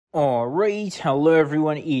Alright, hello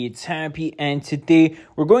everyone, it's Happy, and today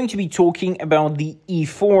we're going to be talking about the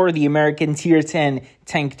E4, the American Tier 10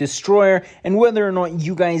 tank destroyer, and whether or not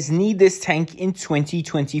you guys need this tank in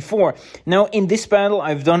 2024. Now, in this battle,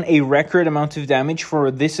 I've done a record amount of damage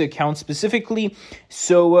for this account specifically,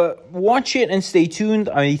 so watch it and stay tuned.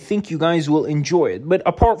 I think you guys will enjoy it. But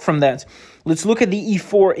apart from that, let's look at the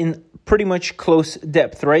E4 in pretty much close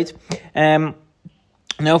depth, right?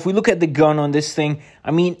 Now, if we look at the gun on this thing,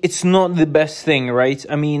 I mean, it's not the best thing, right?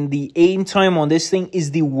 I mean, the aim time on this thing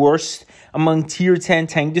is the worst among tier 10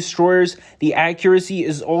 tank destroyers. The accuracy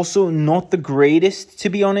is also not the greatest, to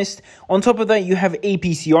be honest. On top of that, you have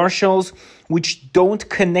APCR shells, which don't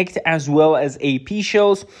connect as well as AP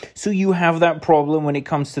shells, so you have that problem when it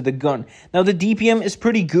comes to the gun. Now, the DPM is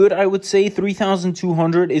pretty good, I would say.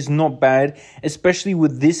 3,200 is not bad, especially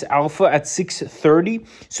with this alpha at 630.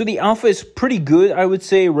 So the alpha is pretty good, I would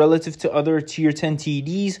say, relative to other tier 10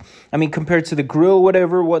 TDs. I mean, compared to the grill,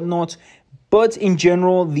 whatnot. But in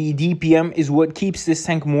general, the DPM is what keeps this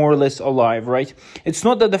tank more or less alive, right? It's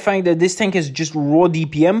not that the fact that this tank has just raw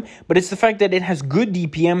DPM, but it's the fact that it has good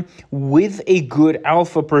DPM with a good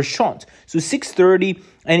alpha per shot. So 630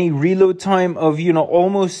 and a reload time of,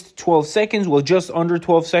 almost 12 seconds, well, just under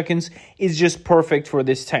 12 seconds is just perfect for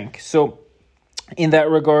this tank. So in that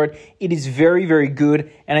regard, it is very, very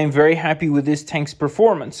good, and I'm very happy with this tank's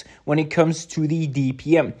performance when it comes to the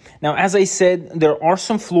DPM. Now, as I said, there are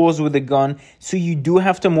some flaws with the gun, so you do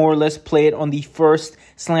have to more or less play it on the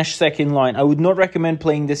first/second line. I would not recommend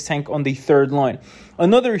playing this tank on the third line.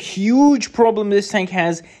 Another huge problem this tank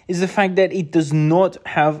has is the fact that it does not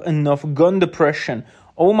have enough gun depression.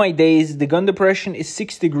 Oh my days, the gun depression is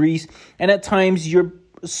 6 degrees, and at times you're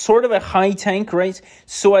sort of a high tank, right?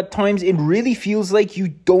 So at times it really feels like you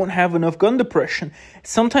don't have enough gun depression.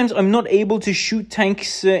 Sometimes I'm not able to shoot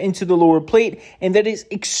tanks into the lower plate, and that is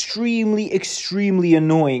extremely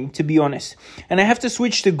annoying, to be honest. And I have to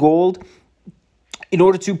switch to gold in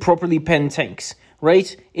order to properly pen tanks,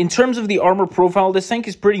 right? In terms of the armor profile, this tank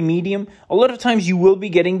is pretty medium. A lot of times you will be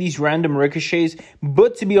getting these random ricochets,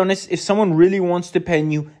 but to be honest, if someone really wants to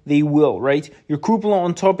pen you, they will, right? Your cupola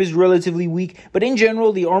on top is relatively weak, but in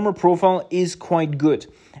general, the armor profile is quite good.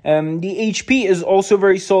 The HP is also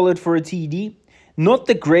very solid for a TD. Not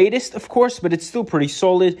the greatest, of course, but it's still pretty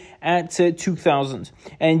solid at 2,000.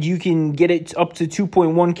 And you can get it up to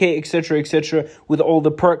 2.1k, etc., with all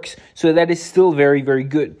the perks. So that is still very, very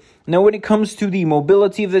good. Now, when it comes to the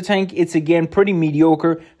mobility of the tank, it's again pretty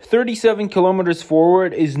mediocre. 37 kilometers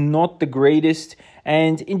forward is not the greatest.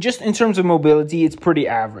 And in terms of mobility, it's pretty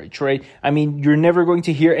average, right? I mean, you're never going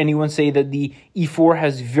to hear anyone say that the E4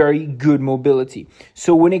 has very good mobility.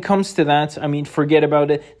 So when it comes to that, I mean, forget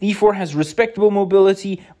about it. The E4 has respectable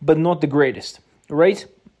mobility, but not the greatest, right?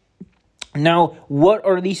 Now, what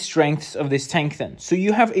are the strengths of this tank then? So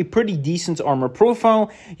you have a pretty decent armor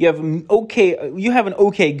profile, you have an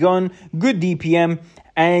okay gun, good DPM,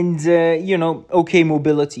 and okay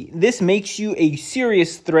mobility. This makes you a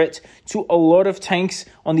serious threat to a lot of tanks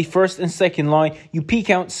on the first and second line. You peek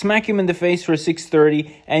out, smack him in the face for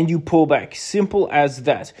 630, and you pull back. Simple as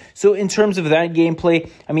that. So in terms of that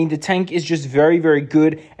gameplay, I mean, the tank is just very, very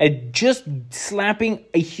good at just slapping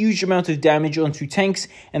a huge amount of damage onto tanks,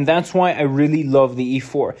 and that's why I really love the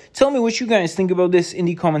E4. Tell me what you guys think about this in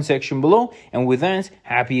the comment section below, and with that,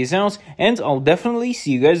 Happy is out, and I'll definitely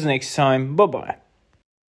see you guys next time. Bye-bye.